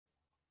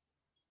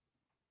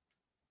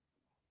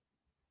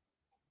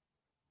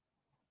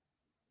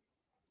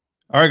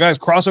All right, guys,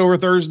 crossover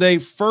Thursday.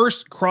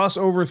 First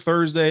crossover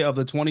Thursday of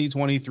the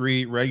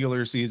 2023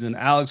 regular season.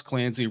 Alex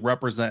Clancy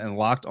representing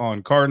Locked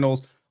On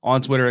Cardinals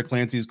on Twitter at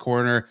Clancy's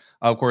Corner.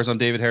 Of course, I'm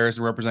David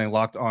Harrison representing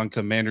Locked On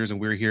Commanders,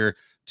 and we're here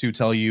to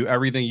tell you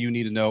everything you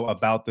need to know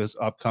about this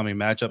upcoming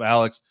matchup.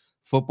 Alex,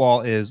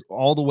 football is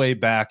all the way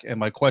back, and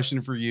my question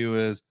for you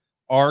is,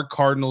 are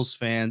Cardinals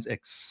fans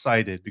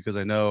excited? Because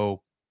I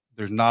know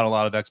there's not a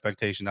lot of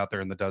expectation out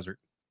there in the desert.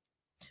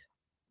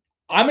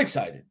 I'm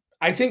excited.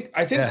 I think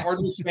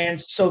Cardinals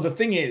fans. So the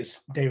thing is,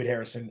 David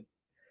Harrison,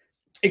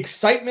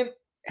 excitement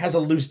has a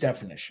loose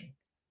definition.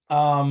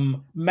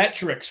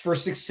 Metrics for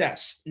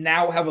success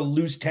now have a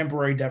loose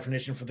temporary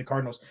definition for the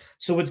Cardinals.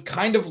 So it's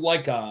kind of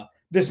like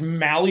this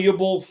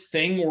malleable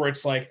thing where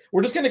it's like,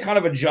 we're just going to kind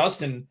of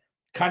adjust and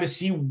kind of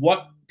see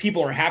what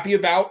people are happy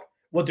about,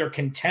 what they're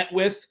content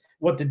with,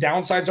 what the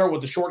downsides are, what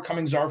the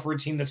shortcomings are for a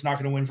team that's not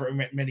going to win for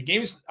many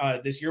games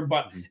this year.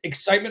 But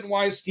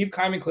excitement-wise, Steve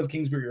Keim and Cliff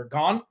Kingsbury are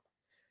gone.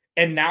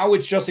 And now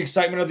it's just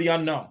excitement of the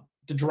unknown.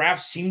 The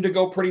draft seemed to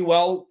go pretty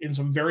well in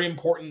some very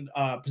important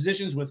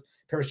positions with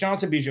Paris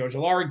Johnson, B.J.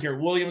 Ojulari,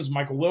 Garrett Williams,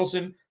 Michael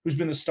Wilson, who's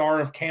been the star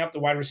of camp, the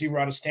wide receiver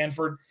out of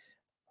Stanford.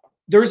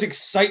 There's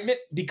excitement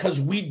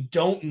because we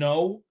don't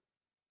know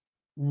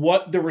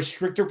what the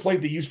restrictor play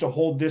that used to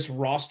hold this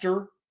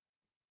roster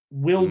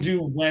will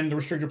do when the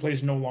restrictor play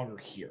is no longer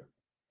here.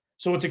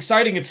 So it's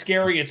exciting. It's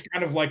scary. It's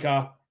kind of like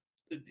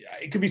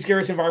it could be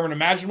scariest environment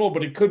imaginable,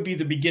 but it could be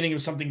the beginning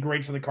of something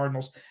great for the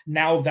Cardinals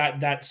now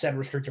that said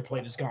restrictor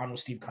plate is gone with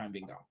Steve Keim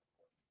being gone.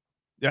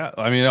 Yeah,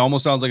 I mean, it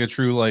almost sounds like a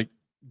true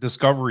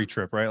discovery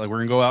trip, right? Like we're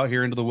gonna go out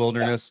here into the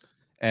wilderness,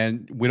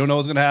 and we don't know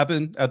what's gonna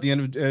happen at the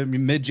end of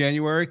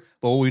mid-January.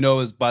 But what we know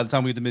is by the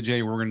time we get to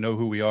mid-January, we're gonna know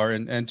who we are,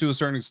 and to a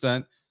certain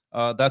extent,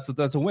 that's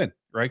a win,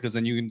 right? Because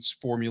then you can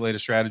formulate a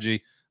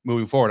strategy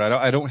moving forward.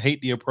 I don't hate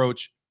the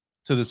approach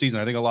to the season.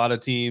 I think a lot of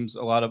teams,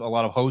 a lot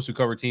of hosts who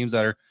cover teams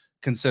that are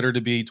considered to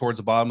be towards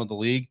the bottom of the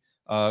league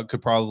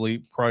could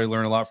probably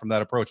learn a lot from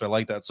that approach. I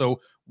like that. So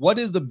what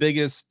is the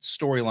biggest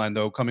storyline,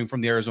 though, coming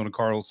from the Arizona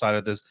Cardinals side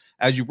of this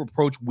as you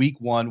approach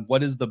week one?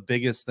 What is the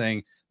biggest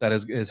thing that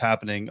is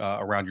happening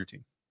around your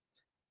team?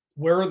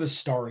 Where are the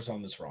stars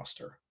on this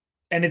roster?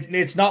 And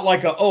it's not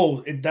like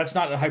that's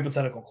not a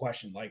hypothetical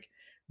question. Like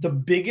the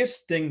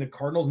biggest thing the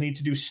Cardinals need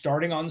to do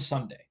starting on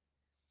Sunday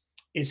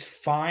is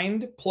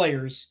find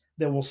players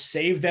that will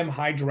save them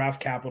high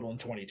draft capital in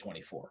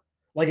 2024.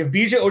 Like if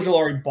B.J.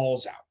 Ojulari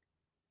balls out,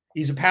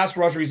 he's a pass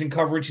rusher, he's in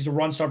coverage, he's a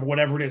run stopper,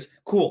 whatever it is.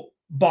 Cool.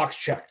 Box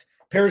checked.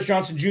 Paris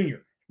Johnson Jr.,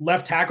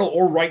 left tackle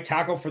or right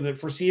tackle for the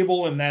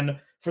foreseeable, and then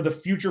for the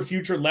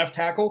future left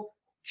tackle,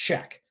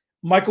 check.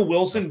 Michael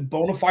Wilson,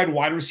 bona fide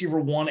wide receiver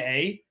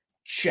 1A,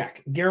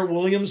 check. Garrett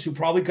Williams, who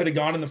probably could have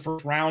gone in the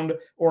first round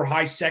or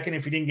high second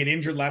if he didn't get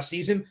injured last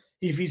season,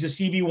 if he's a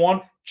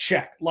CB1,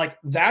 check. Like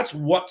that's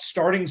what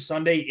starting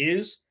Sunday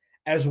is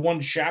as one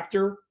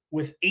chapter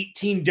with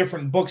 18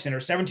 different books in it, or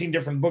 17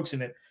 different books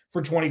in it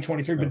for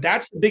 2023. But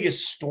that's the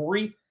biggest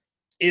story,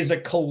 is a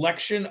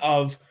collection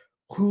of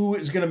who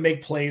is going to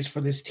make plays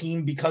for this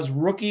team, because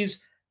rookies,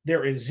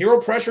 there is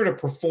zero pressure to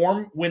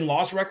perform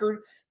win-loss record,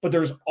 but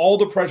there's all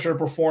the pressure to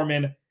perform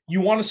in you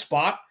want a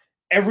spot.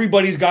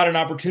 Everybody's got an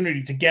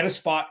opportunity to get a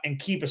spot and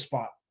keep a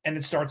spot, and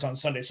it starts on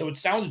Sunday. So it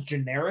sounds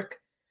generic,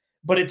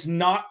 but it's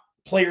not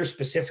player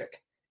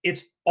specific.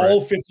 It's all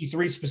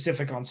 53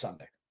 specific on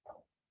Sunday.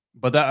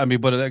 But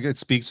it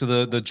speaks to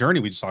the journey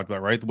we just talked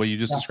about, right? The way you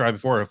just described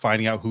before, of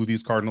finding out who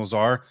these Cardinals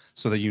are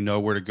so that you know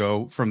where to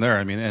go from there.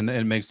 I mean, and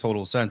it makes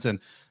total sense. And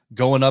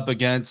going up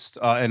against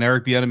an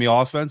Eric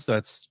Bieniemy offense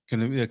that's going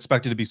to be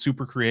expected to be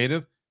super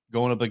creative,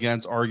 going up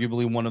against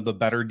arguably one of the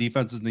better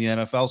defenses in the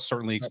NFL,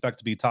 certainly expect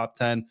to be top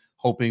 10,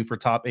 hoping for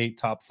top 8,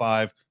 top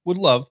 5. Would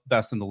love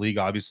best in the league,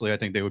 obviously. I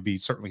think they would be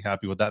certainly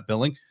happy with that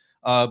billing.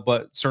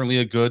 But certainly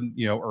a good,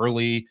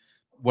 early,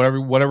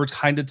 whatever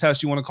kind of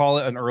test you want to call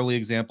it, an early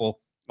example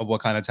of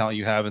what kind of talent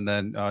you have, and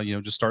then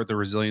just start the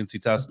resiliency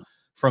test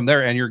from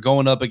there. And you're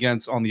going up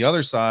against, on the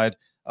other side,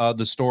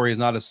 the story is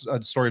not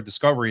a story of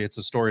discovery, it's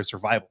a story of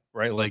survival,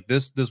 right? Like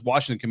this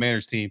Washington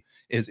Commanders team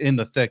is in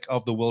the thick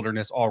of the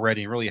wilderness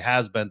already, and really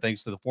has been,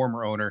 thanks to the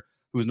former owner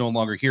who is no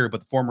longer here.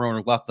 But the former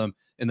owner left them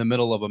in the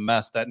middle of a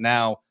mess that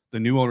now the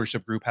new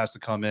ownership group has to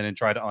come in and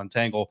try to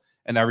untangle,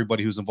 and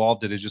everybody who's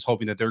involved in it is just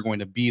hoping that they're going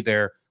to be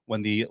there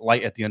when the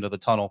light at the end of the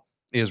tunnel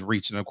is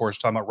reached. And of course,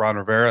 talking about Ron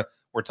Rivera,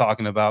 we're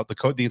talking about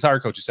the entire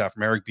coaching staff,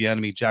 from Eric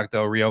Bieniemy, Jack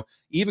Del Rio,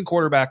 even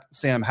quarterback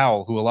Sam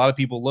Howell, who a lot of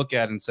people look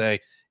at and say,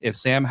 if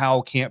Sam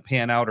Howell can't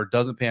pan out or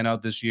doesn't pan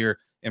out this year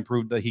and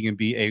prove that he can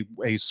be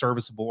a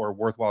serviceable or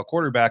worthwhile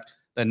quarterback,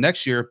 then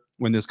next year,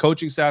 when this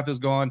coaching staff is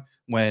gone,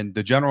 when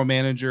the general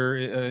manager,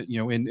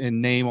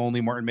 in name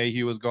only, Martin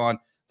Mayhew, is gone,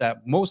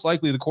 that most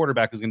likely the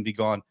quarterback is going to be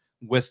gone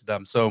with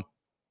them. So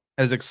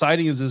as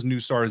exciting as this new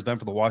start has been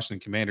for the Washington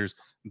Commanders,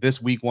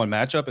 this week one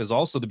matchup is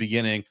also the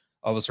beginning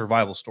of a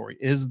survival story.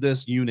 Is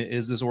this unit,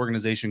 is this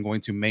organization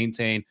going to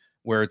maintain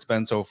where it's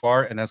been so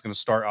far? And that's going to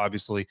start,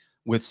 obviously,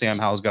 with Sam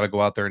Howell's got to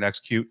go out there and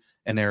execute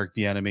an Eric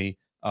Bieniemy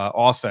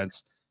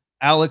offense.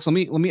 Alex, let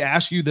me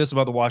ask you this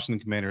about the Washington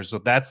Commanders. So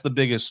that's the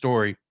biggest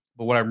story.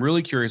 But what I'm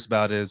really curious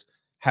about is,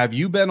 have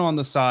you been on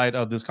the side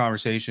of this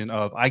conversation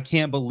of, I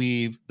can't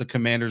believe the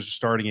Commanders are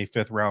starting a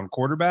 5th-round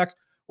quarterback?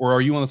 Or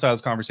are you on the side of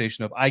this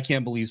conversation of, I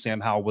can't believe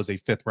Sam Howell was a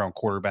 5th-round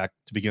quarterback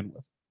to begin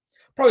with?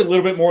 Probably a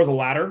little bit more of the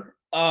latter.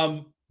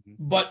 Mhm.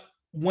 But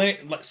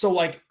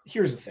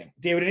here's the thing,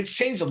 David, and it's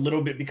changed a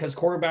little bit because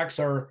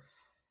quarterbacks are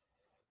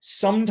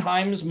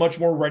sometimes much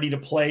more ready to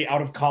play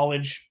out of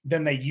college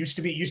than they used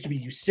to be. It used to be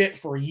you sit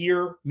for a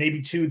year,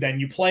 maybe 2, then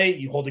you play,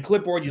 you hold the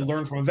clipboard, you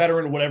learn from a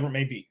veteran or whatever it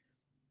may be.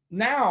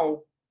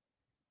 Now,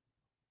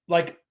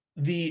 like,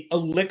 the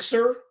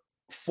elixir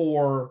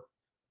for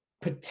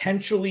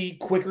potentially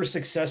quicker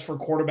success for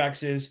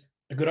quarterbacks is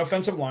a good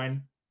offensive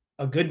line,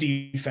 a good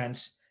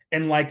defense,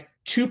 and like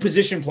 2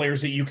 position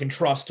players that you can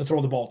trust to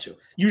throw the ball to.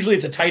 Usually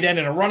it's a tight end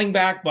and a running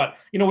back, but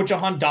with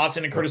Jahan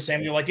Dotson and Curtis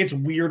Samuel, like, it's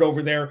weird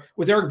over there.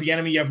 With Eric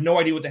Bieniemy, you have no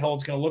idea what the hell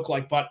it's going to look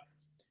like, but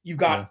you've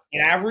got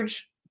an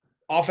average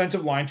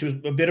offensive line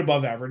to a bit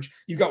above average.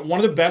 You've got one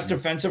of the best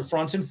defensive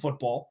fronts in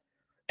football,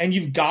 and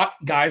you've got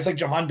guys like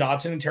Jahan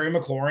Dotson and Terry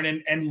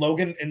McLaurin and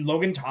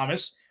Logan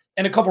Thomas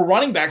and a couple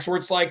running backs where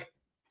it's like,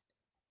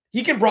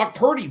 he can Brock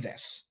Purdy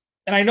this.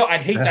 And I know I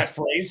hate that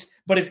phrase,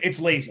 but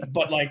it's lazy.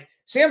 But like,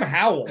 Sam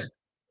Howell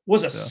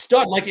was a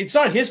stud. Like, it's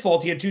not his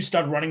fault he had 2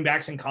 stud running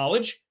backs in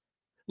college.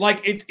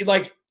 Like,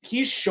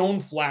 he's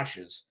shown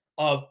flashes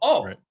of,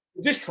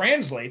 if this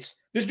translates,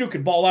 this dude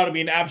could ball out and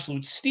be an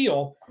absolute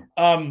steal.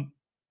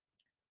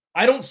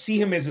 I don't see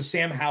him as a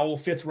Sam Howell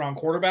 5th-round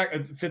quarterback, a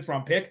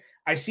 5th-round pick.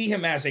 I see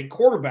him as a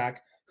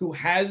quarterback who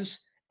has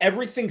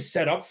everything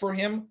set up for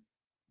him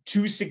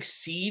to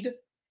succeed,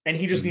 and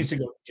he just needs to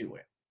go do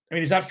it. I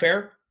mean, is that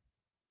fair?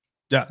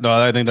 Yeah, no,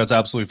 I think that's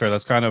absolutely fair.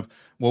 That's kind of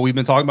what we've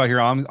been talking about here.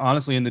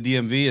 Honestly, in the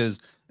DMV is,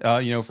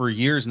 for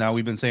years now,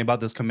 we've been saying about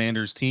this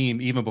Commanders team,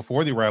 even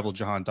before the arrival of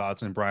Jahan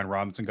Dotson and Brian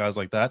Robinson, guys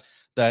like that,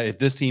 that if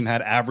this team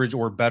had average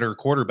or better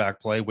quarterback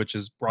play, which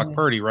is Brock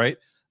Purdy, right,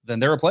 then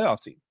they're a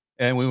playoff team.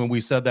 And when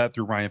we said that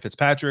through Ryan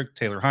Fitzpatrick,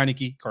 Taylor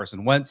Heineke,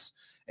 Carson Wentz,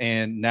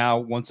 and now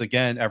once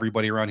again,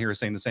 everybody around here is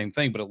saying the same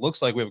thing. But it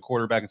looks like we have a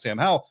quarterback in Sam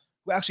Howell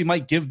who actually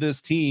might give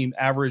this team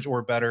average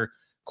or better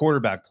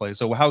quarterback play.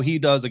 So how he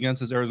does against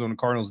this Arizona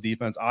Cardinals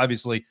defense,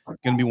 obviously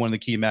going to be one of the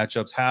key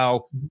matchups.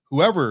 How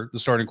whoever the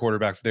starting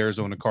quarterback for the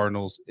Arizona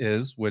Cardinals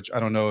is, which I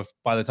don't know if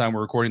by the time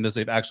we're recording this,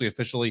 they've actually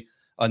officially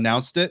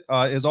announced it,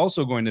 is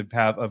also going to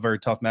have a very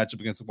tough matchup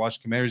against the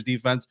Washington Commanders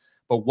defense.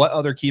 But what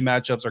other key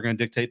matchups are going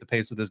to dictate the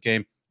pace of this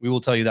game? We will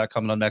tell you that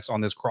coming up next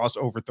on this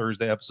crossover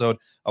Thursday episode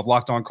of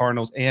Locked On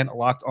Cardinals and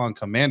Locked On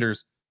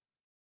Commanders.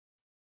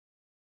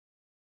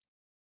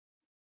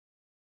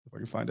 If I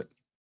can find it.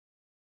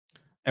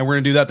 And we're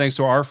going to do that thanks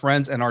to our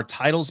friends and our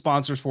title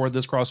sponsors for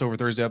this crossover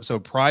Thursday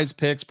episode, Prize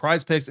Picks.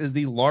 Prize Picks is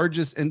the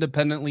largest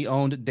independently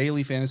owned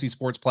daily fantasy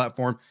sports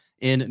platform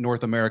in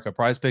North America.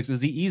 Prize Picks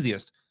is the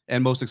easiest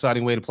and most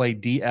exciting way to play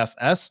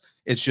DFS.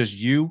 It's just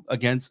you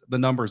against the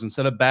numbers.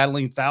 Instead of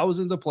battling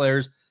thousands of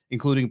players,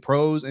 including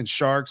pros and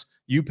sharks,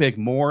 you pick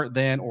more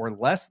than or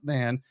less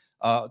than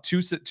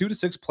 2 to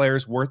 6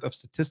 players worth of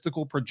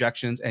statistical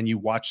projections, and you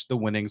watch the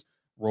winnings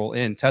roll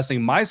in.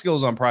 Testing my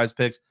skills on Prize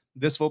Picks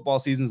this football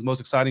season is the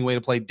most exciting way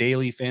to play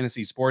daily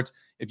fantasy sports.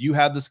 If you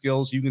have the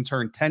skills, you can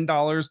turn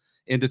 $10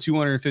 into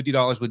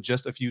 $250 with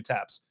just a few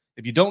taps.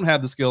 If you don't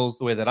have the skills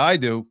the way that I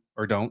do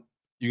or don't,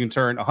 you can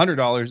turn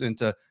 $100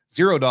 into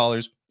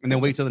 $0 and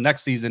then wait till the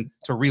next season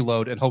to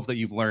reload and hope that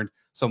you've learned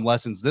some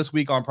lessons. This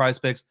week on Prize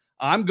Picks,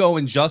 I'm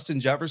going Justin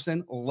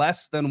Jefferson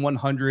less than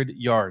 100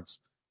 yards.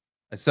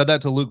 I said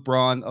that to Luke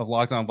Braun of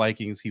Locked On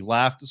Vikings. He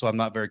laughed, so I'm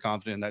not very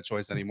confident in that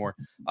choice anymore.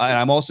 And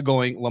I'm also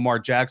going Lamar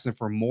Jackson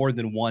for more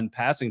than 1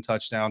 passing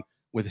touchdown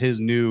with his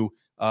new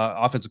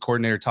offensive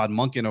coordinator, Todd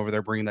Monken, over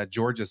there, bringing that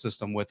Georgia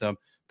system with him.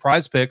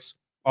 Prize Picks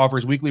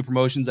offers weekly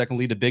promotions that can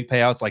lead to big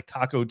payouts like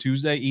Taco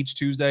Tuesday. Each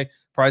Tuesday,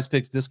 Prize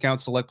Picks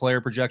discounts select player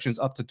projections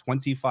up to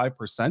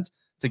 25%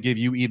 to give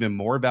you even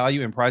more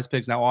value. And Prize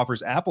Picks now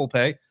offers Apple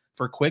Pay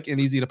for quick and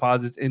easy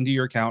deposits into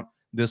your account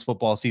this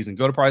football season.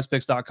 Go to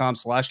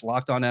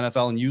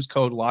prizepicks.com/LockedOnNFL and use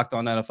code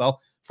LockedOnNFL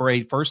for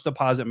a first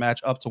deposit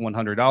match up to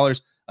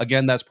 $100.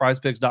 Again, that's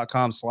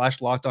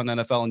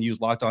prizepicks.com/LockedOnNFL and use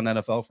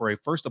LockedOnNFL for a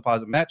first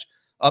deposit match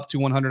up to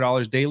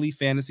 $100. Daily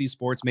fantasy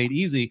sports made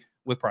easy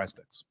with Prize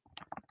Picks.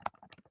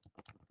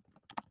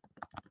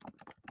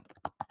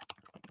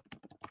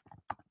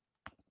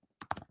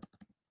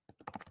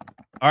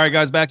 All right,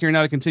 guys, back here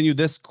now to continue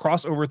this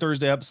crossover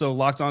Thursday episode,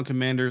 Locked On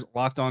Commanders,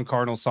 Locked On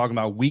Cardinals, talking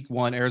about Week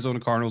 1, Arizona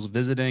Cardinals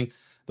visiting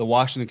the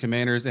Washington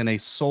Commanders in a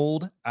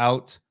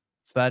sold-out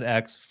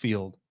FedEx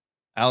Field.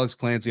 Alex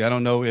Clancy, I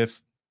don't know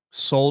if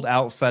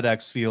sold-out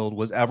FedEx Field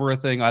was ever a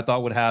thing I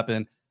thought would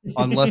happen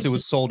unless it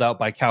was sold out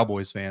by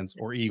Cowboys fans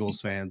or Eagles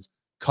fans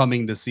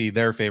coming to see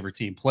their favorite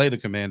team play the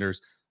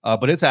Commanders.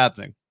 But it's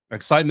happening.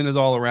 Excitement is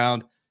all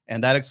around,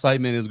 and that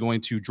excitement is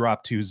going to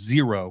drop to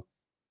 0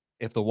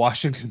 if the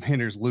Washington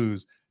Commanders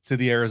lose to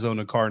the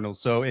Arizona Cardinals.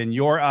 So in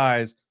your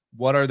eyes,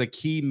 what are the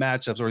key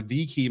matchups or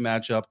the key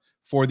matchup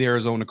for the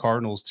Arizona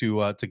Cardinals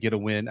to get a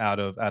win out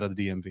of the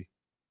DMV?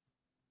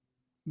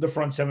 The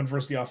front seven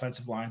versus the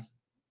offensive line.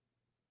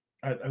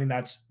 I mean,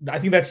 I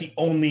think that's the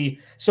only,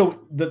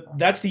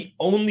 that's the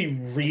only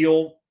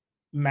real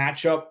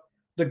matchup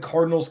the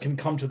Cardinals can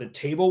come to the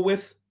table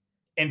with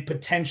and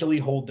potentially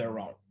hold their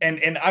own.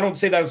 And I don't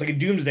say that as like a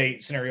doomsday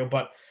scenario,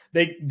 but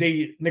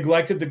they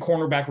neglected the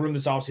cornerback room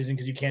this offseason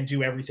because you can't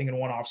do everything in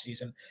one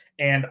offseason.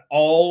 And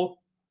all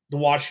the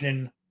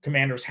Washington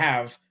Commanders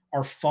have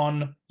are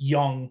fun,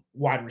 young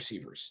wide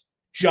receivers.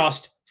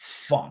 Just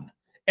fun.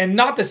 And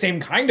not the same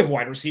kind of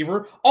wide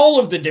receiver, all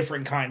of the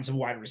different kinds of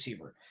wide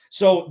receiver.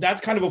 So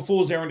that's kind of a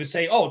fool's errand to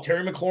say, oh,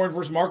 Terry McLaurin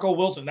versus Marco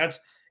Wilson.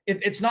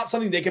 It's not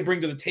something they can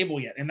bring to the table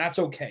yet, and that's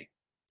okay.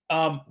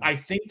 I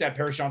think that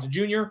Paris Johnson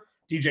Jr.,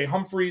 DJ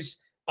Humphries,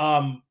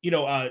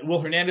 Will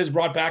Hernandez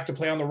brought back to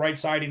play on the right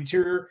side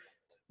interior.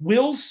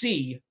 We'll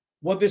see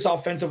what this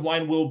offensive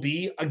line will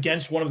be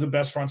against one of the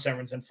best front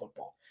sevens in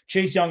football.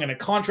 Chase Young in a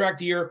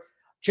contract year.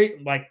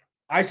 Like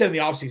I said in the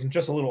offseason,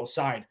 just a little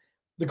aside,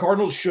 the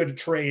Cardinals should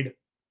trade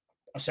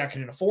a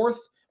second and a fourth,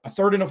 a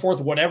third and a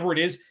fourth, whatever it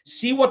is.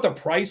 See what the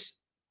price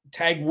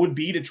tag would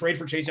be to trade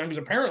for Chase Young,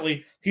 because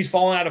apparently he's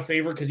fallen out of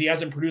favor because he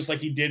hasn't produced like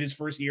he did his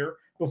first year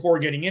before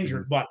getting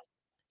injured. But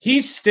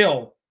he's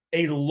still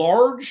a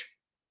large,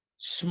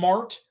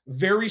 smart,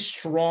 very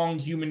strong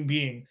human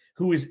being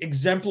who is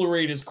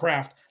exemplary at his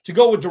craft. To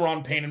go with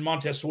Daron Payne and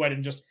Montez Sweat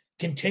and just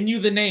continue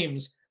the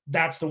names,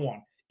 that's the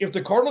one. If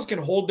the Cardinals can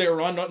hold their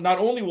run, not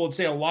only will it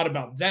say a lot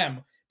about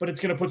them, but it's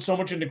going to put so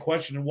much into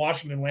question in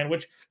Washington land,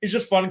 which is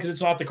just fun because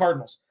it's not the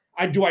Cardinals.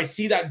 Do I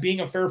see that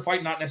being a fair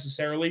fight? Not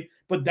necessarily,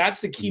 but that's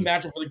the key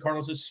matchup for the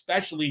Cardinals,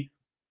 especially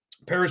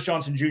Paris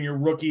Johnson Jr.,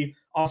 rookie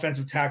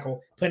offensive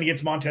tackle, playing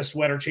against Montez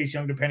Sweat or Chase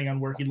Young, depending on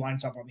where he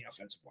lines up on the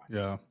offensive line.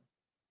 Yeah.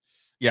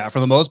 Yeah,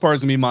 for the most part,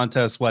 it's going to be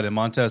Montez Sweat. And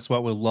Montez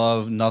Sweat would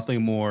love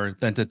nothing more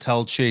than to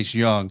tell Chase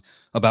Young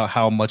about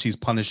how much he's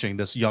punishing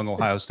this young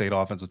Ohio State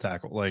offensive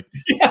tackle. Like,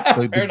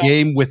 the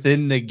game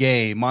within the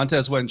game.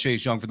 Montez Sweat and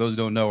Chase Young, for those who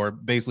don't know, are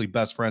basically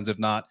best friends, if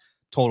not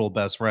total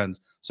best friends.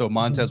 So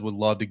Montez would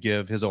love to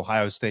give his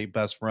Ohio State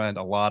best friend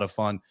a lot of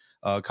fun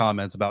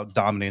comments about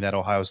dominating that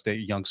Ohio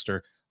State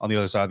youngster on the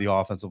other side of the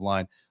offensive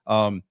line.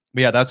 But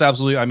yeah, that's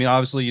absolutely, I mean,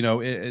 obviously,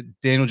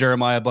 Daniel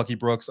Jeremiah, Bucky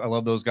Brooks, I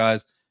love those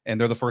guys. And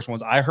they're the first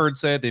ones I heard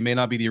say it. They may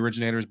not be the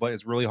originators, but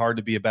it's really hard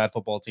to be a bad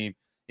football team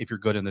if you're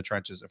good in the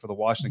trenches. And for the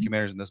Washington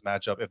Commanders in this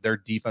matchup, if their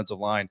defensive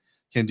line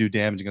can do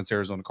damage against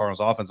Arizona Cardinals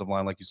offensive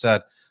line, like you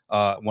said,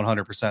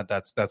 100%,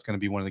 that's going to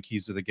be one of the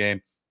keys to the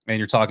game. And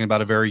you're talking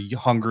about a very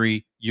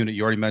hungry unit.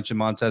 You already mentioned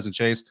Montez and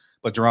Chase,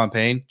 but Daron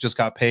Payne just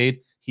got paid.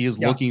 He is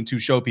looking to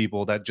show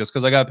people that just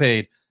because I got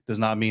paid does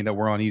not mean that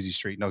we're on easy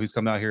street. No, he's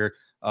coming out here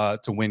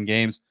to win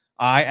games.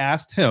 I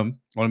asked him,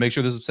 I want to make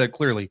sure this is said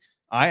clearly,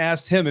 I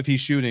asked him if he's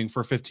shooting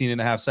for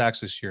 15.5 sacks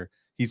this year.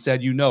 He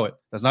said, you know it.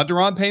 That's not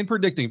Daron Payne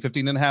predicting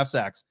 15.5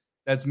 sacks.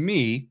 That's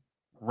me,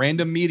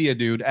 random media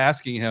dude,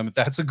 asking him if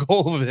that's a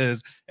goal of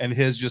his, and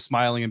his just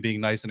smiling and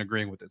being nice and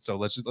agreeing with it. So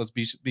let's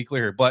be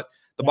clear here. But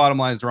the bottom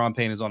line is Daron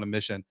Payne is on a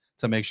mission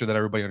to make sure that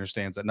everybody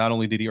understands that not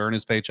only did he earn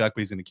his paycheck, but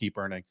he's going to keep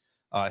earning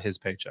his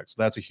paycheck.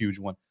 So that's a huge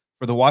one.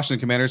 For the Washington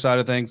Commanders side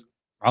of things,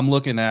 I'm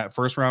looking at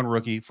first-round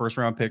rookie,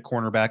 first-round pick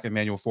cornerback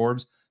Emmanuel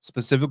Forbes,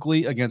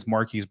 specifically against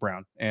Marquise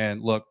Brown.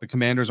 And look, the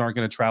Commanders aren't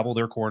going to travel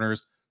their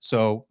corners,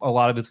 so a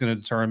lot of it's going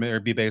to determine or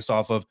be based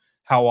off of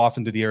how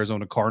often do the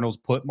Arizona Cardinals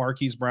put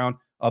Marquise Brown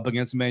up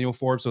against Emmanuel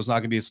Forbes. So it's not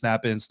going to be a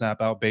snap-in,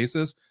 snap-out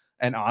basis.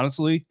 And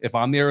honestly, if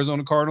I'm the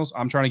Arizona Cardinals,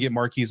 I'm trying to get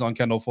Marquise on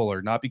Kendall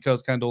Fuller, not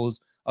because Kendall is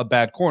a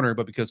bad corner,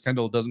 but because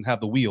Kendall doesn't have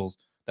the wheels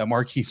that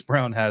Marquise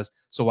Brown has.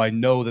 So I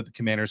know that the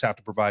Commanders have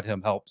to provide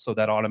him help. So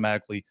that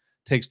automatically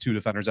takes two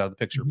defenders out of the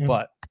picture.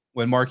 But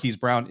when Marquise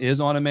Brown is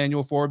on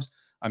Emmanuel Forbes,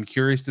 I'm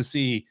curious to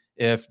see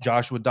if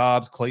Joshua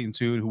Dobbs, Clayton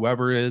Tune,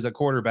 whoever is at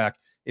quarterback,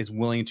 is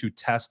willing to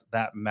test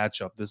that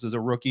matchup. This is a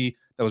rookie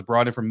that was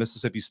brought in from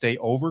Mississippi State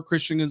over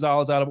Christian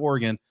Gonzalez out of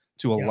Oregon,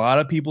 to a lot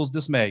of people's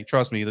dismay.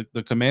 Trust me,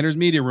 the Commanders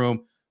media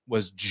room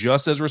was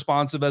just as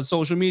responsive as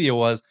social media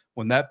was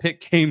when that pick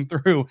came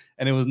through,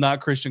 and it was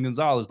not Christian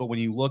Gonzalez. But when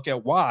you look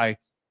at why,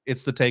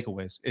 it's the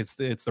takeaways. It's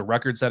the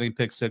record-setting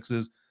pick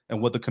sixes,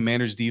 and what the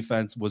Commanders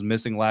defense was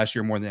missing last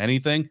year more than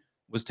anything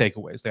was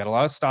takeaways. They had a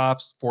lot of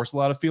stops, forced a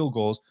lot of field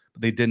goals,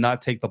 but they did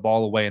not take the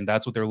ball away, and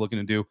that's what they're looking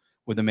to do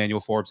with Emmanuel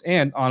Forbes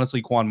and,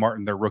 honestly, Quan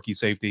Martin, their rookie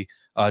safety,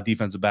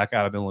 defensive back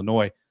out of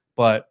Illinois.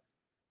 But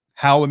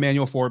how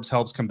Emmanuel Forbes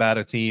helps combat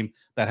a team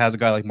that has a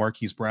guy like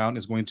Marquise Brown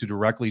is going to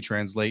directly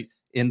translate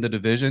in the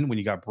division when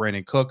you got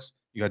Brandon Cooks,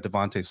 you got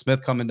Devontae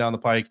Smith coming down the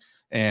pike,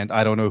 and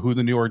I don't know who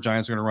the New York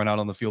Giants are going to run out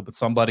on the field, but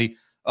somebody.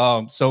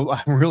 So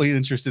I'm really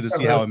interested to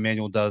see how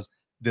Emmanuel does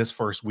this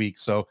first week.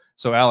 So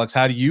Alex,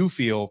 how do you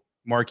feel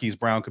Marquise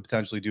Brown could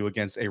potentially do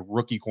against a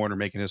rookie corner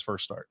making his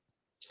first start?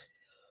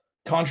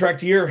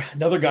 Contract year,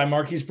 another guy,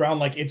 Marquise Brown,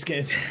 like it's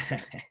good.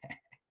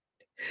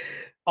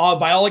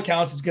 By all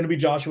accounts, it's going to be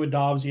Joshua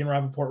Dobbs. Ian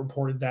Rappaport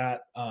reported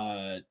that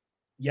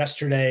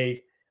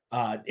yesterday.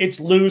 It's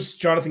loose.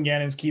 Jonathan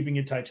Gannon's keeping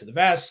it tight to the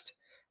vest.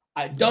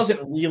 It doesn't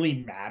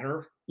really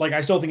matter. Like,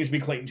 I still think it should be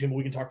Clayton Tune, but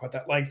we can talk about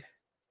that. Like,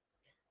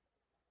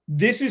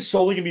 this is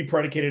solely going to be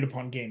predicated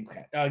upon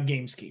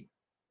game scheme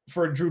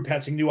for Drew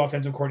Petzing, new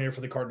offensive coordinator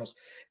for the Cardinals.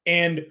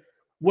 And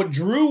What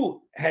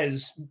Drew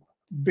has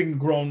been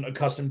grown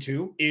accustomed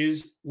to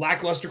is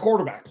lackluster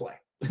quarterback play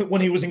when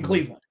he was in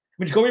Cleveland. I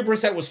mean, Jacoby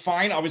Brissett was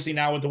fine. Obviously,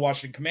 now with the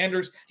Washington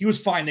Commanders, he was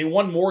fine. They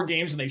won more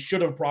games than they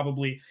should have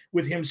probably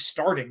with him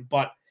starting,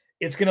 but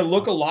it's going to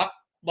look a lot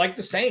like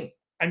the same.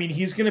 I mean,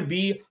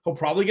 he'll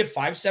probably get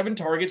 5-7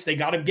 targets. They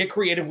got to get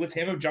creative with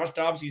him. Of Josh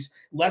Dobbs, he's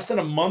less than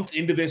a month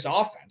into this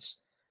offense.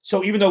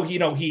 So even though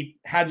he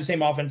had the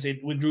same offense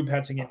with Drew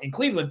Petzing in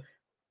Cleveland,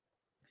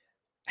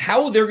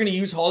 how they're going to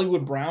use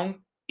Hollywood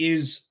Brown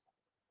is,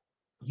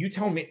 you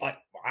tell me. Like,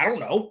 I don't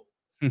know.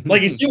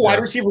 Like, is he a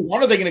wide receiver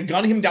one? Are they going to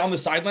gun him down the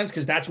sidelines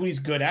because that's what he's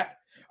good at?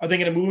 Are they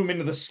going to move him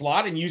into the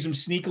slot and use him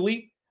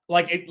sneakily?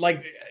 Like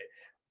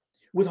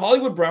with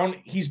Hollywood Brown,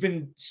 he's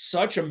been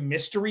such a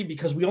mystery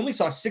because we only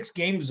saw 6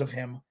 games of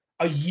him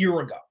a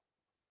year ago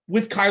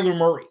with Kyler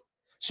Murray.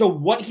 So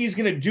what he's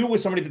going to do with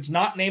somebody that's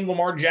not named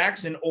Lamar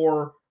Jackson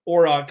or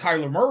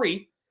Kyler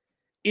Murray,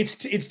 it's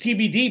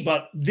TBD.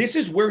 But this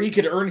is where he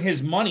could earn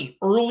his money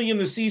early in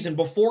the season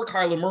before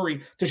Kyler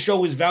Murray to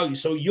show his value.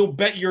 So you'll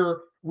bet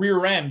your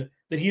rear end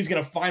that he's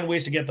going to find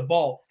ways to get the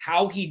ball.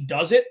 How he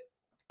does it,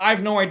 I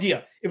have no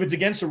idea. If it's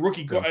against a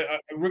rookie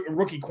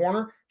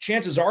corner,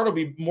 chances are it'll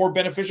be more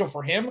beneficial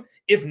for him.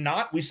 If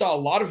not, we saw a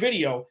lot of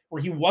video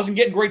where he wasn't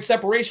getting great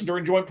separation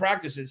during joint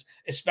practices,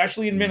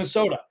 especially in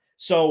Minnesota.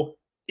 So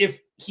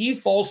if he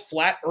falls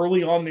flat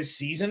early on this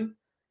season,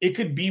 it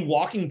could be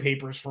walking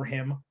papers for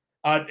him,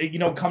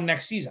 come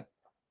next season.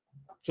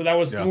 So that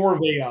was more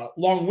of a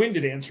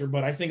long-winded answer,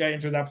 but I think I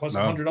answered that plus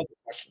 100 other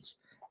questions.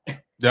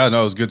 Yeah,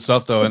 no, it was good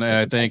stuff though, and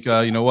I think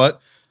you know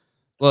what.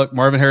 Look,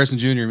 Marvin Harrison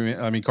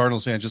Jr., I mean,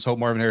 Cardinals fans, just hope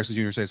Marvin Harrison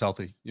Jr. stays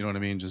healthy. You know what I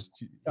mean? Just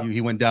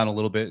he went down a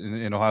little bit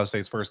in Ohio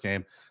State's first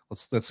game.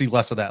 Let's see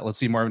less of that. Let's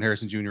see Marvin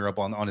Harrison Jr. up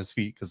on his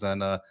feet, because then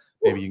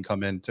maybe you can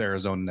come into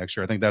Arizona next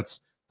year. I think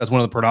that's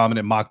one of the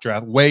predominant mock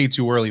draft, way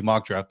too early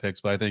mock draft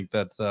picks, but I think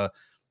that's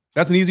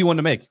an easy one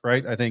to make,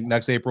 right? I think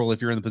next April,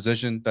 if you're in the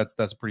position, that's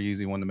a pretty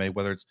easy one to make,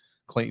 whether it's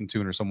Clayton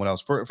Tune or someone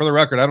else. For the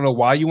record, I don't know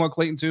why you want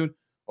Clayton Tune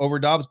over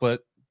Dobbs,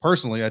 but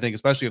personally, I think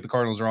especially if the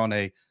Cardinals are on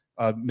a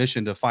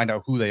mission to find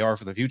out who they are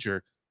for the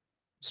future,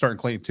 starting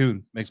Clayton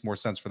Tune makes more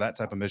sense for that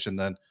type of mission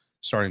than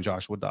starting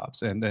Joshua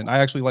Dobbs. And I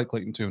actually like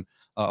Clayton Tune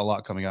a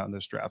lot coming out in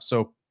this draft.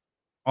 So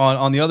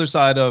on the other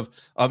side of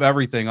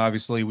everything,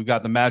 obviously we've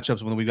got the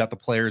matchups, when we've got the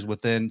players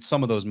within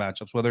some of those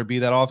matchups, whether it be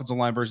that offensive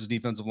line versus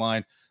defensive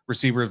line,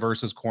 receivers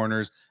versus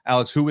corners.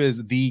 Alex, who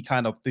is the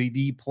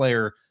the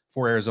player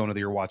for Arizona that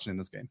you're watching in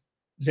this game?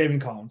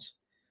 Zaven Collins.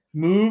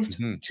 Moved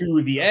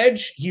to the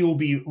edge. He will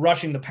be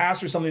rushing the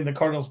passer, something the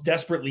Cardinals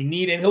desperately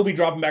need, and he'll be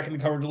dropping back in the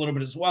coverage a little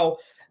bit as well.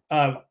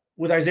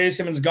 With Isaiah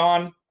Simmons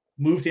gone,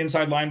 moved to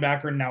inside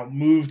linebacker, and now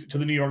moved to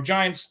the New York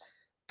Giants.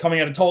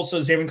 Coming out of Tulsa,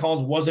 Zaven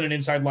Collins wasn't an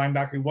inside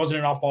linebacker. He wasn't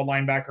an off-ball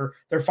linebacker.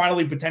 They're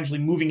finally potentially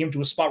moving him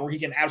to a spot where he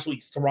can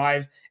absolutely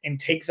thrive and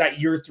take that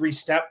year 3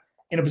 step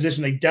in a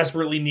position they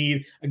desperately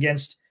need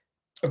against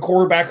a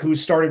quarterback who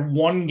started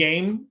 1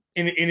 game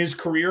in his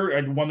career,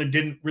 and one that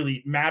didn't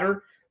really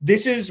matter.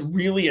 This is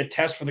really a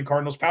test for the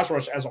Cardinals pass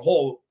rush as a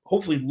whole,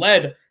 hopefully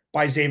led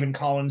by Zaven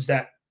Collins,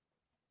 that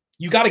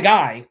you got a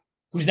guy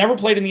who's never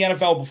played in the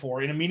NFL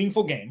before in a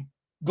meaningful game.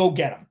 Go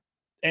get him.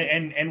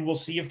 And we'll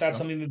see if that's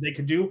something that they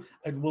could do.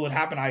 Will it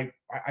happen? I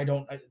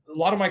don't. A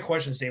lot of my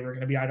questions, Dave, are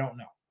going to be I don't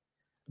know.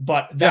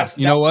 But that's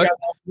what I'm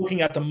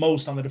looking at the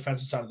most on the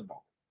defensive side of the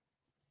ball.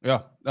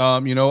 Yeah.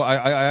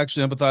 I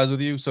actually empathize with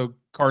you. So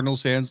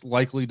Cardinals fans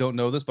likely don't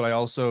know this, but I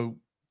also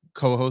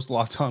co-host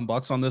Locked On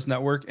Bucks on this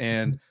network,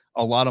 and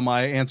a lot of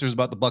my answers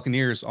about the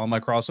Buccaneers on my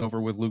crossover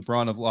with Luke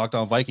Braun of Locked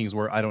On Vikings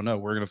were I don't know.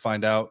 We're going to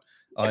find out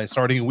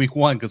starting in week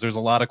 1, because there's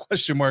a lot of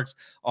question marks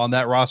on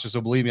that roster.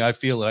 So believe me, I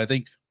feel it. I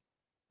think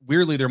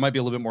weirdly there might be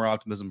a little bit more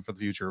optimism for the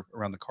future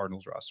around the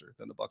Cardinals roster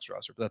than the Bucks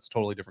roster, but that's a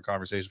totally different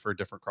conversation for a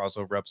different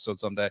crossover episode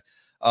someday.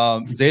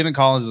 Zaven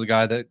Collins is a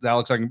guy that,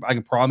 Alex, I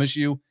can promise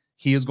you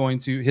his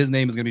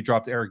name is going to be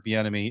dropped to Eric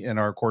Bieniemy in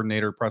our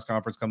coordinator press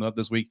conference coming up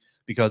this week,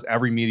 because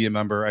every media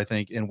member, I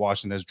think, in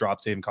Washington has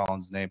dropped Zaven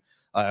Collins' name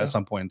at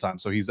some point in time.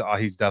 So he's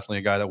definitely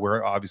a guy that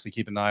we're obviously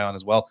keeping an eye on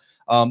as well.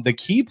 The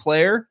key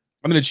player,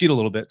 I'm going to cheat a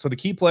little bit. So the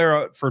key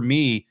player for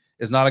me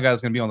is not a guy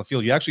that's going to be on the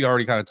field. You actually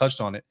already kind of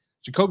touched on it,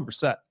 Jacoby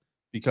Brissett,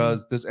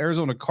 because this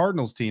Arizona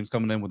Cardinals team's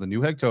coming in with a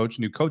new head coach,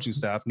 new coaching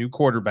staff, new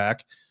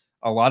quarterback,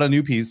 a lot of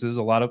new pieces,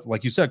 a lot of,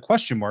 like you said,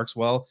 question marks.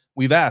 Well,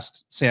 we've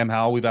asked Sam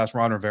Howell, we've asked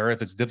Ron Rivera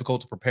if it's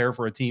difficult to prepare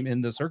for a team in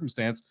this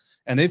circumstance,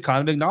 and they've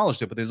kind of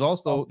acknowledged it. But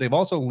they've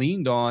also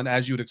leaned on,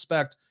 as you would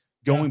expect,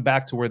 going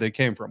back to where they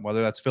came from,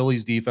 whether that's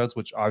Philly's defense,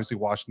 which obviously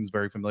Washington's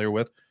very familiar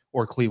with,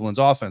 or Cleveland's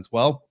offense.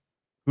 Well,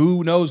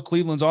 who knows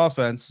Cleveland's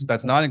offense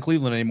that's not in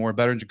Cleveland anymore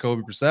better than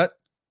Jacoby Brissett?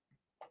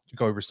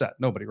 Jacoby Brissett,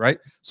 nobody, right?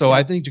 So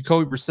I think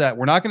Jacoby Brissett,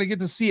 we're not going to get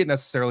to see it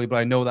necessarily, but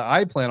I know that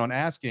I plan on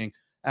asking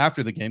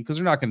after the game, because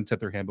they're not going to tip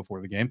their hand before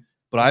the game,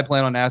 but I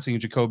plan on asking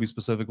Jacoby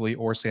specifically,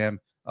 or Sam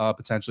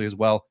potentially as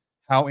well,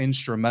 how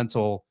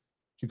instrumental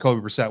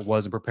Jacoby Brissett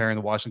was in preparing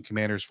the Washington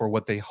Commanders for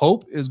what they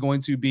hope is going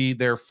to be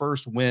their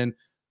first win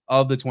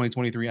of the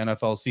 2023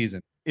 NFL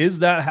season. Is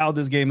that how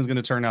this game is going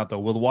to turn out, though?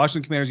 Will the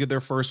Washington Commanders get their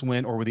first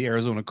win, or will the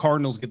Arizona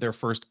Cardinals get their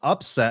first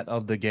upset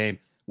of the game?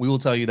 We will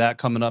tell you that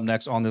coming up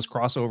next on this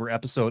crossover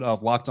episode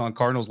of Locked On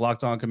Cardinals,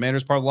 Locked On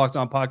Commanders, part of the Locked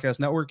On Podcast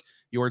Network,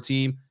 your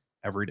team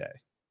every day.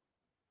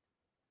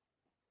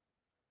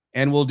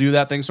 And we'll do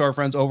that thanks to our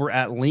friends over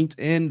at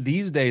LinkedIn.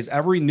 These days,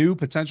 every new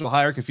potential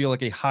hire can feel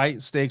like a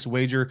high-stakes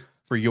wager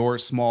for your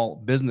small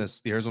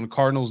business. The Arizona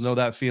Cardinals know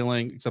that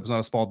feeling, except it's not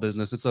a small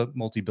business. It's a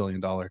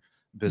multi-billion-dollar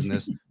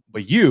business.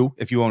 But you,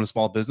 if you own a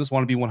small business,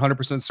 want to be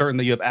 100% certain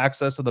that you have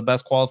access to the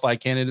best qualified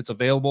candidates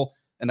available,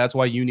 and that's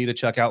why you need to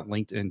check out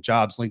LinkedIn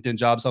Jobs. LinkedIn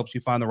Jobs helps you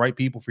find the right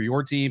people for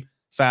your team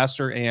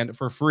faster and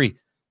for free.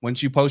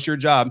 Once you post your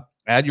job,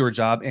 add your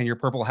job and your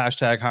purple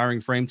hashtag hiring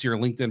frame to your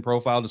LinkedIn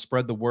profile to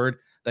spread the word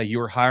that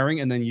you're hiring,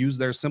 and then use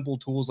their simple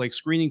tools like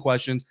screening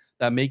questions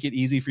that make it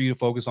easy for you to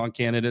focus on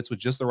candidates with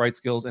just the right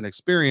skills and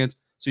experience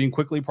so you can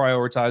quickly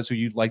prioritize who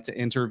you'd like to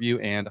interview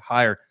and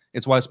hire.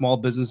 It's why small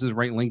businesses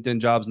rank LinkedIn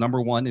Jobs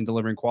 #1 in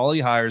delivering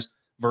quality hires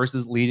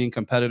versus leading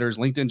competitors.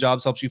 LinkedIn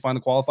Jobs helps you find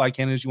the qualified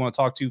candidates you want to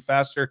talk to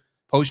faster.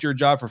 Post your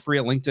job for free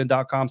at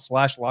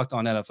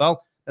linkedin.com/lockedonnfl.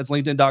 That's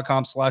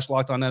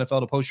linkedin.com/lockedonnfl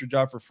to post your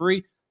job for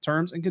free.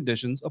 Terms and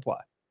conditions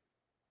apply.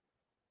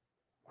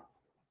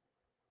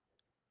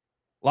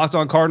 Locked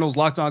On Cardinals,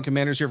 Locked On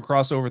Commanders here for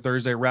Crossover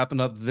Thursday, wrapping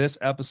up this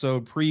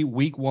episode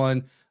pre-week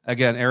 1.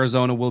 Again,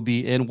 Arizona will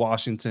be in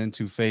Washington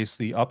to face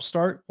the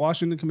upstart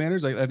Washington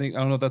Commanders. I think, I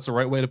don't know if that's the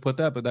right way to put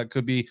that, but that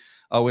could be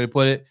a way to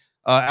put it.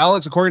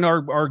 Alex, according to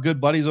our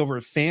good buddies over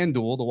at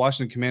FanDuel, the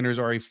Washington Commanders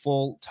are a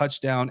full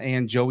touchdown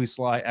and Joey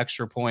Sly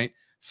extra point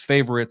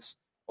favorites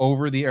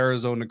over the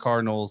Arizona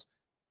Cardinals.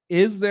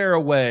 Is there a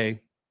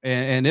way,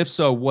 and if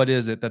so, what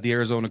is it, that the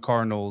Arizona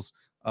Cardinals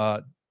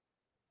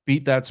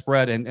beat that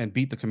spread and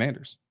beat the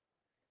Commanders?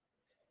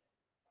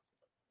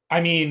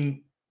 I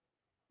mean,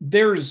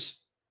 the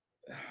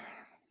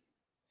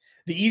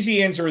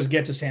easy answer is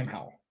get to Sam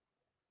Howell.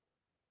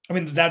 I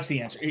mean, that's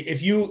the answer.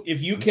 If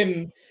you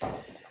can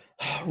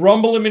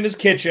rumble him in his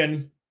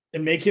kitchen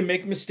and make him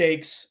make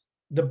mistakes,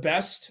 the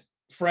best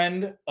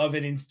friend of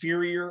an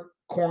inferior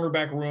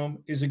cornerback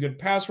room is a good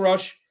pass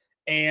rush.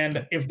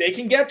 And if they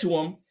can get to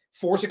him,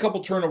 force a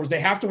couple turnovers, they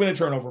have to win a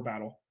turnover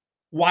battle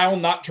while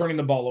not turning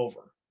the ball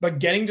over. But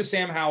getting to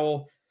Sam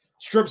Howell,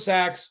 strip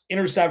sacks,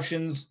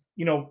 interceptions,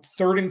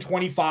 3rd and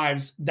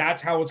 25s,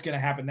 that's how it's going to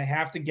happen. They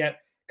have to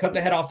cut the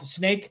head off the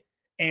snake.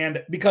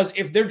 And because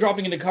if they're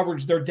dropping into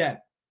coverage, they're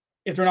dead.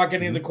 If they're not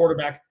getting to the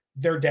quarterback,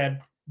 they're dead.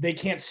 They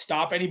can't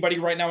stop anybody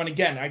right now. And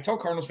again, I tell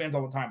Cardinals fans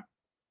all the time,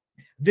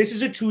 this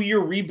is a 2-year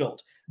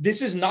rebuild.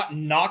 This is not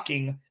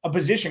knocking a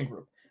position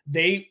group.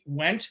 They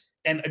went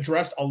and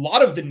addressed a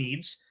lot of the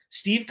needs.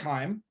 Steve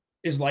Keim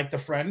is like the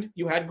friend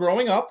you had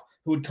growing up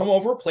who would come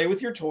over, play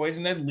with your toys,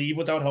 and then leave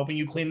without helping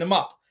you clean them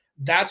up.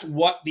 That's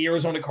what the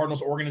Arizona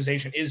Cardinals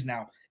organization is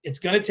now. It's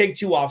going to take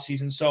 2 off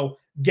seasons. So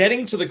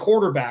getting to the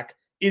quarterback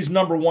is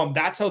 #1.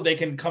 That's how they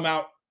can come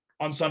out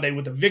on Sunday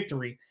with a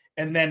victory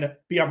and then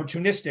be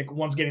opportunistic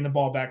once getting the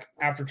ball back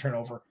after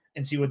turnover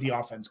and see what the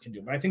offense can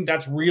do. But I think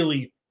that's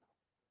really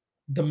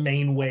the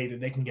main way that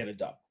they can get it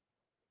done.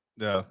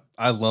 Yeah,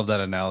 I love that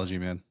analogy,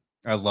 man.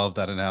 I love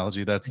that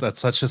analogy. That's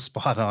such a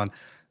spot on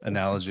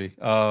analogy.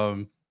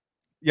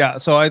 Yeah,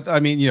 so I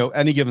mean,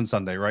 any given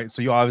Sunday, right?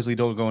 So you obviously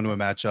don't go into a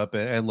matchup,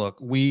 and look,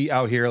 we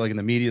out here, like in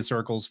the media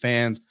circles,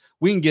 fans,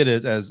 we can get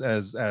it as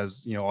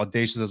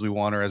audacious as we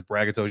want or as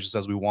braggadocious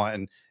as we want,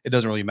 and it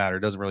doesn't really matter.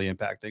 It doesn't really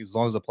impact things as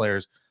long as the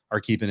players are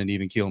keeping an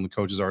even keel and the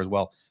coaches are as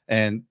well.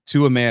 And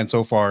to a man,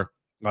 so far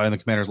in the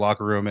Commanders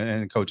locker room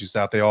and coaching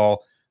staff,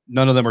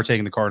 none of them are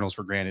taking the Cardinals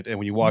for granted. And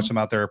when you watch them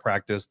out there at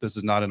practice, this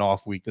is not an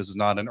off week. This is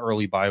not an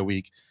early bye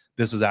week.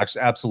 This is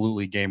actually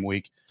absolutely game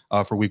week.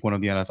 For week 1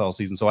 of the NFL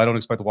season. So I don't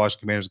expect the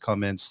Washington Commanders to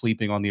come in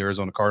sleeping on the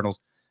Arizona Cardinals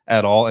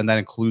at all. And that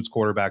includes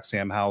quarterback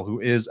Sam Howell, who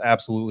is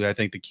absolutely, I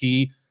think, the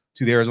key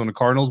to the Arizona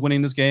Cardinals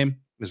winning this game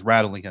is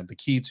rattling him. The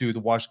key to the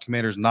Washington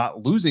Commanders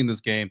not losing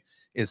this game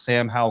is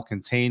Sam Howell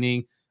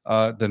containing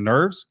the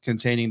nerves,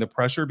 containing the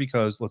pressure,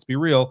 because let's be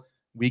real,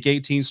 week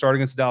 18 starting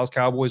against the Dallas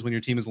Cowboys when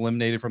your team is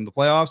eliminated from the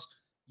playoffs.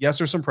 Yes,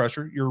 there's some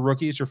pressure. You're a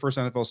rookie. It's your first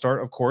NFL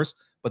start, of course,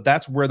 but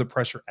that's where the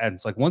pressure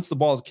ends. Like once the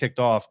ball is kicked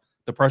off,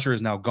 the pressure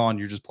is now gone.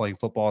 You're just playing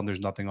football and there's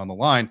nothing on the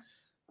line.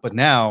 But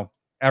now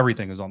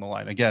everything is on the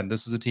line. Again,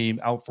 this is a team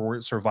out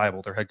for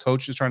survival. Their head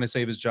coach is trying to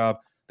save his job.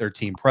 Their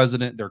team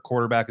president, their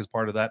quarterback is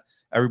part of that.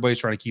 Everybody's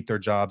trying to keep their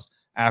jobs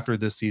after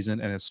this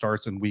season, and it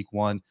starts in week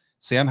 1.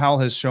 Sam Howell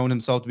has shown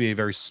himself to be a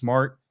very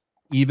smart,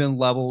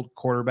 even-leveled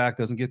quarterback.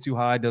 Doesn't get too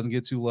high, doesn't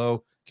get too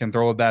low, can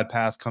throw a bad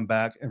pass, come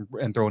back,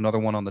 and throw another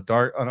one on the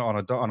dart on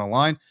a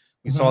line.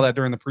 We saw that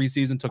during the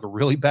preseason. Took a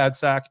really bad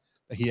sack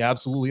that he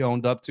absolutely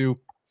owned up to.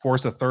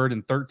 Forced a 3rd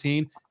and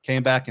 13,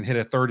 came back and hit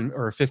a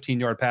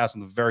 15-yard pass on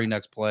the very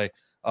next play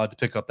to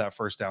pick up that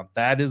first down.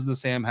 That is the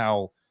Sam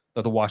Howell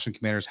that the Washington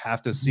Commanders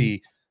have to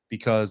see,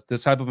 because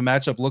this type of a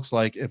matchup looks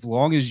like, as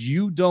long as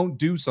you don't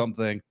do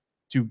something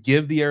to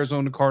give the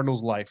Arizona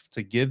Cardinals life,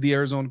 to give the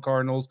Arizona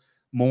Cardinals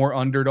more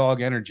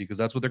underdog energy, because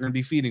that's what they're going to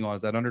be feeding on,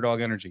 is that underdog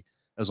energy.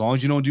 As long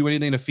as you don't do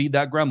anything to feed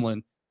that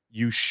gremlin,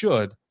 you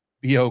should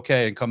be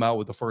okay and come out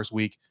with the first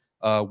week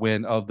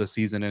win of the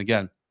season. And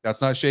again,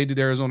 that's not shade to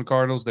the Arizona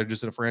Cardinals. They're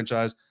just in a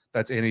franchise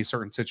that's in a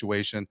certain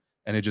situation,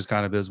 and it just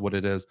kind of is what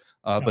it is.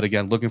 But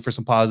again, looking for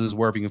some positives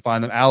wherever you can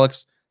find them.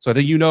 Alex, so I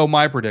think you know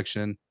my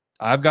prediction.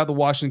 I've got the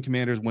Washington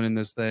Commanders winning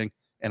this thing,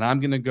 and I'm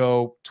going to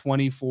go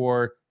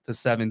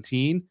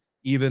 24-17,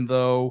 even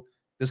though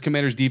this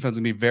Commanders defense is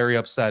going to be very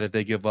upset if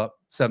they give up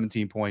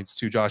 17 points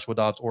to Joshua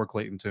Dobbs or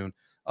Clayton Tune.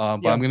 But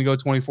I'm going to go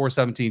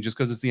 24-17 just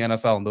because it's the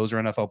NFL, and those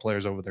are NFL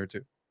players over there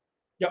too.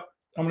 Yep.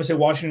 I'm going to say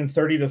Washington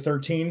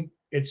 30-13.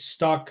 It's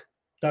stuck.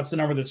 That's the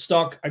number that's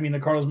stuck. I mean, the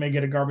Cardinals may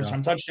get a garbage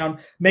time touchdown,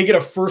 may get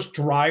a first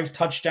drive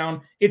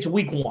touchdown. It's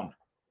week 1.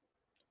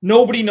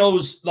 Nobody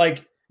knows,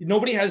 like,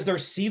 nobody has their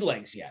sea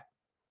legs yet.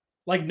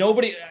 Like,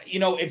 nobody,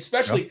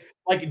 especially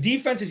like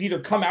defenses either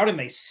come out and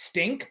they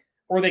stink,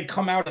 or they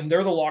come out and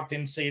they're the locked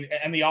in state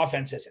and the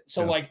offense isn't.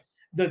 So like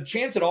the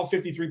chance that all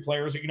 53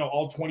 players,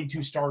 all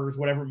 22 starters,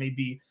 whatever it may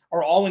be,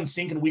 are all in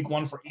sync in week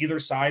 1 for either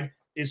side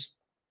is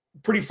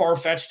pretty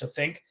far-fetched to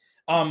think.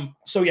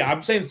 So yeah,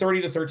 I'm saying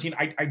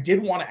 30-13. I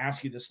did want to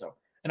ask you this though,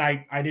 and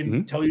I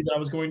didn't tell you that I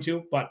was going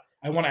to, but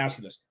I want to ask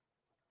you this.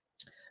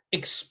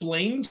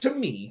 Explain to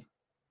me,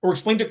 or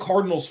explain to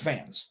Cardinals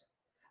fans,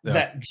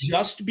 that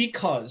just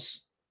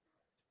because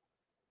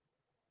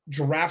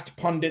draft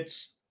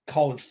pundits,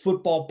 college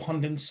football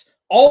pundits,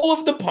 all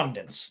of the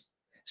pundits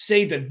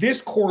say that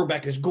this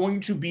quarterback is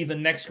going to be the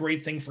next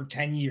great thing for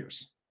 10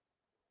 years.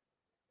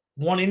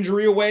 One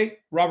injury away,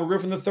 Robert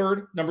Griffin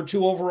III, number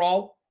 2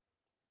 overall.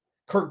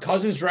 Kirk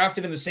Cousins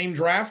drafted in the same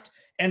draft,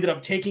 ended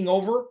up taking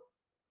over.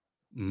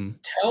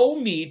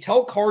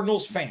 Tell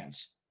Cardinals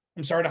fans,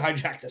 I'm sorry to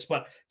hijack this,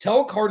 but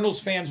tell Cardinals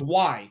fans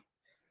why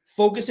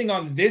focusing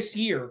on this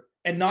year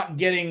and not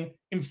getting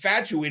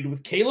infatuated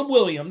with Caleb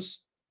Williams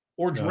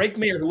or Drake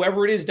May or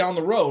whoever it is down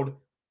the road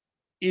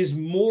is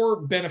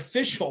more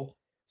beneficial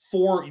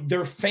for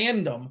their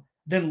fandom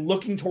than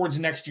looking towards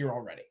next year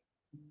already.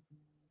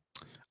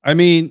 I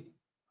mean,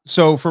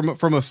 so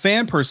from a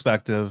fan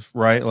perspective,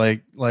 right?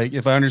 Like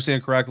if I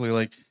understand correctly,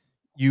 like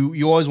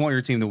you always want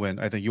your team to win.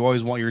 I think you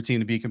always want your team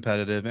to be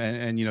competitive,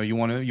 and you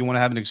want to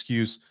have an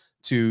excuse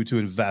to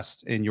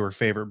invest in your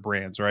favorite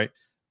brands, right?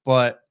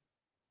 But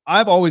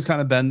I've always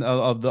kind of been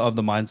of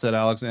the mindset,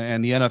 Alex,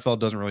 and the NFL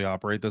doesn't really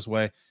operate this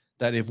way,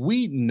 that if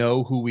we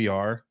know who we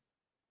are,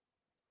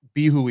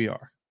 be who we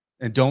are,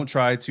 and don't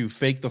try to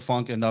fake the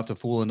funk enough to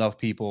fool enough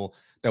people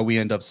that we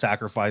end up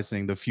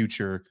sacrificing the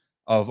future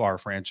of our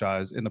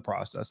franchise in the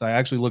process. I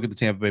actually look at the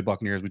Tampa Bay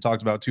Buccaneers. We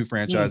talked about 2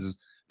 franchises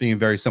being in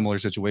very similar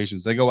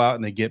situations. They go out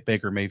and they get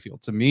Baker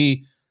Mayfield. To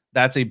me,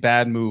 that's a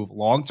bad move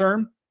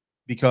long-term,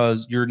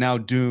 because you're now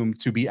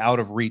doomed to be out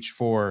of reach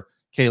for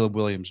Caleb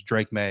Williams,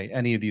 Drake May,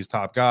 any of these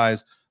top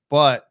guys.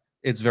 But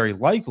it's very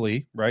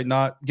likely, right?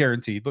 Not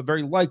guaranteed, but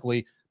very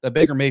likely that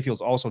Baker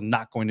Mayfield's also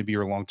not going to be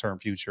your long-term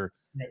future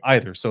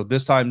either. So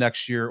this time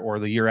next year or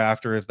the year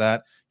after, if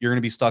that, you're going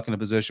to be stuck in a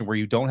position where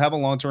you don't have a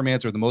long-term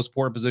answer, the most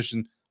important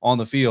position on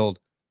the field,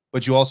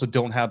 but you also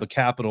don't have the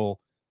capital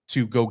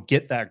to go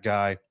get that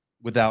guy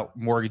without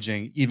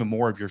mortgaging even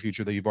more of your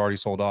future that you've already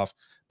sold off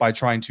by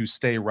trying to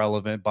stay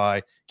relevant,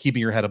 by keeping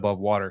your head above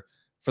water.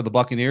 For the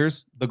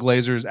Buccaneers, the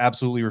Glazers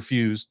absolutely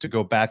refuse to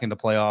go back into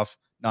playoff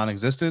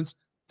non-existence.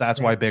 That's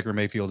why Baker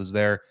Mayfield is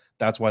there.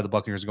 That's why the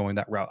Buccaneers are going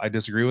that route. I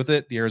disagree with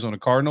it. The Arizona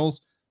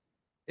Cardinals,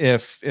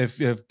 if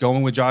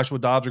going with Joshua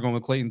Dobbs or going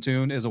with Clayton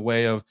Tune is a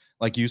way of,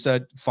 like you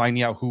said,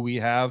 finding out who we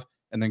have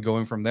and then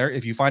going from there.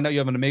 If you find out you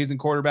have an amazing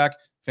quarterback,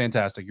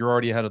 fantastic. You're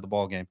already ahead of the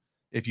ball game.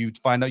 If you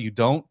find out you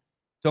don't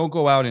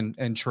go out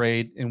and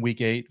trade in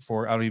week 8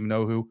 for, I don't even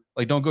know who.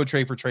 Like, don't go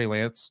trade for Trey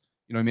Lance.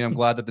 You know what I mean? I'm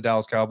glad that the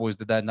Dallas Cowboys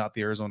did that, not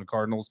the Arizona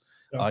Cardinals,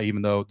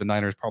 even though the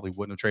Niners probably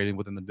wouldn't have traded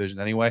within the division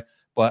anyway.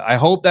 But I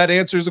hope that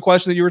answers the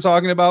question that you were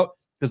talking about,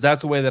 because that's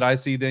the way that I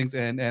see things.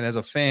 And as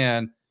a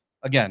fan,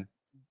 again,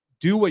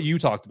 do what you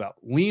talked about.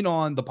 Lean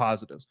on the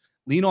positives.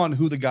 Lean on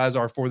who the guys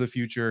are for the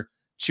future.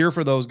 Cheer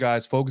for those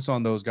guys. Focus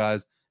on those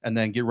guys. And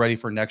then get ready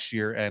for next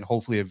year and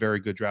hopefully a very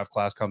good draft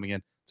class coming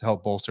in to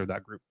help bolster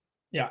that group.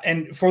 Yeah,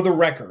 and for the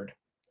record,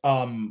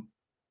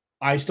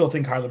 I still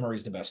think Kyler Murray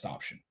is the best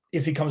option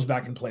if he comes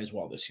back and plays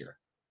well this year.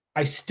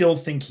 I still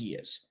think he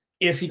is.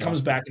 If he comes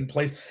back and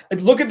plays.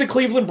 Look at the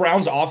Cleveland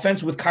Browns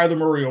offense with Kyler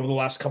Murray over the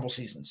last couple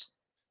seasons.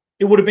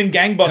 It would have been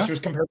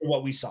gangbusters compared to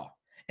what we saw.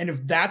 And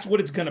if that's what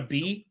it's going to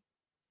be,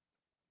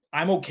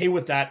 I'm okay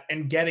with that,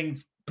 and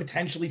getting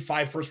potentially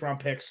 5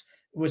 first-round picks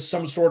with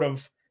some sort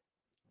of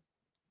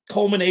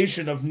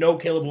culmination of no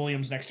Caleb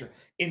Williams next year.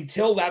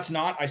 Until that's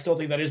not, I still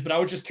think that is. But I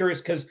was just curious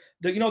because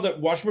the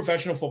Washington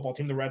professional football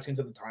team, the Redskins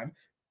at the time,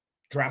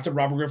 drafted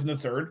Robert Griffin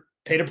III,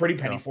 paid a pretty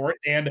penny for it,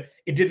 and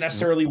it didn't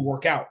necessarily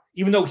work out.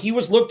 Even though he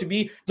was looked to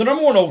be the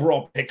number 1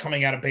 overall pick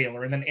coming out of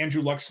Baylor, and then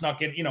Andrew Luck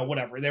snuck in,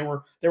 whatever. They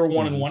were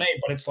 1 and 1A,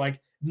 but it's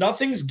like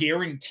nothing's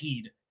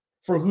guaranteed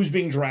for who's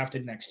being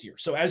drafted next year.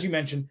 So as you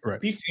mentioned,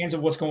 be fans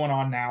of what's going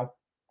on now.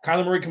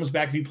 Kyler Murray comes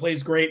back. If he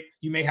plays great,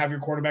 you may have your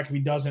quarterback. If he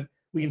doesn't,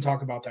 we can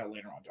talk about that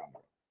later on, John.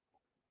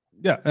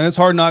 Yeah, and it's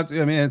hard not –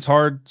 I mean, it's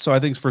hard. So I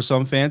think for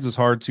some fans, it's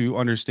hard to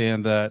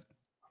understand that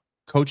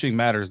coaching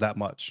matters that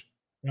much.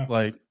 Yeah.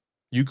 Like,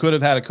 you could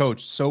have had a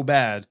coach so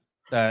bad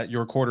that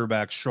your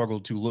quarterback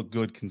struggled to look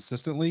good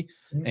consistently,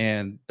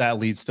 and that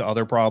leads to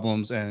other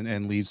problems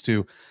and leads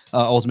to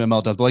ultimate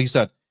meltdowns. But like you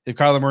said, if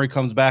Kyler Murray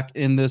comes back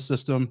in this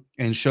system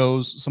and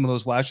shows some of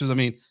those flashes, I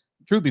mean,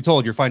 truth be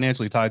told, you're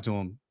financially tied to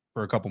him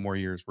for a couple more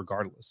years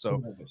regardless.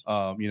 So,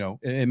 you know,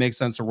 it makes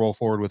sense to roll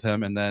forward with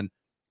him. And then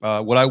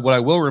what I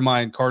will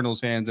remind Cardinals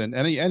fans and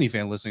any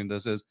fan listening to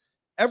this is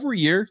every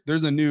year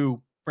there's a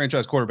new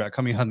franchise quarterback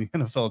coming on the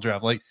NFL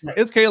draft. Like,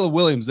 it's Caleb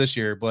Williams this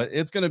year, but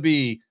it's going to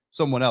be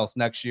someone else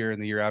next year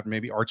and the year after.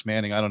 Maybe Arch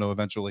Manning, I don't know,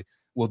 eventually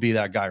will be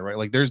that guy, right?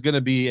 Like, there's going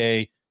to be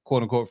a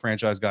quote unquote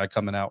franchise guy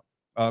coming out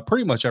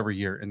pretty much every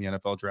year in the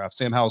NFL draft.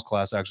 Sam Howell's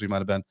class actually might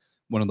have been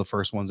one of the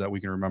first ones that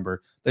we can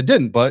remember that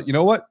didn't. But you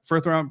know what?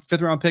 Fifth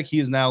round pick, he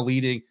is now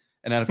leading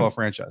an NFL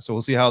franchise. So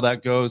we'll see how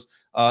that goes.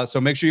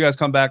 So make sure you guys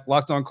come back.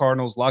 Locked On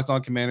Cardinals, Locked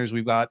On Commanders.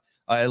 We've got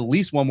at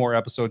least one more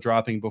episode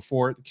dropping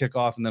before the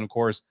kickoff. And then, of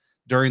course,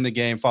 during the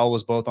game, follow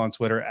us both on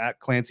Twitter at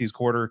Clancy's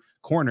Corner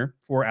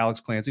for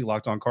Alex Clancy,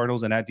 Locked On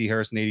Cardinals, and at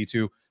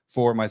DHarrison82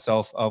 for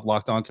myself of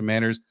Locked On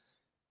Commanders.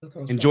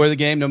 Enjoy the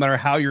game, no matter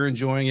how you're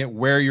enjoying it,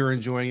 where you're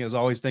enjoying it. As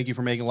always, thank you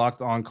for making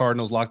Locked On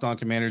Cardinals, Locked On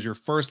Commanders your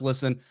first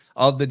listen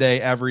of the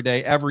day, every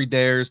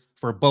dares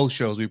for both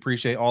shows. We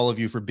appreciate all of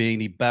you for being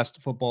the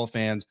best football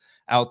fans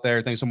out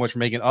there. Thanks so much for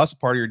making us a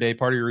part of your day,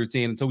 part of your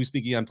routine. Until we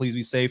speak again, please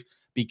be safe,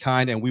 be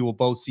kind, and we will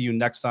both see you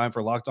next time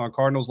for Locked On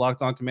Cardinals,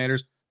 Locked On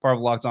Commanders, part of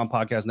the Locked On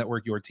Podcast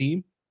Network, your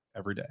team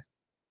every day.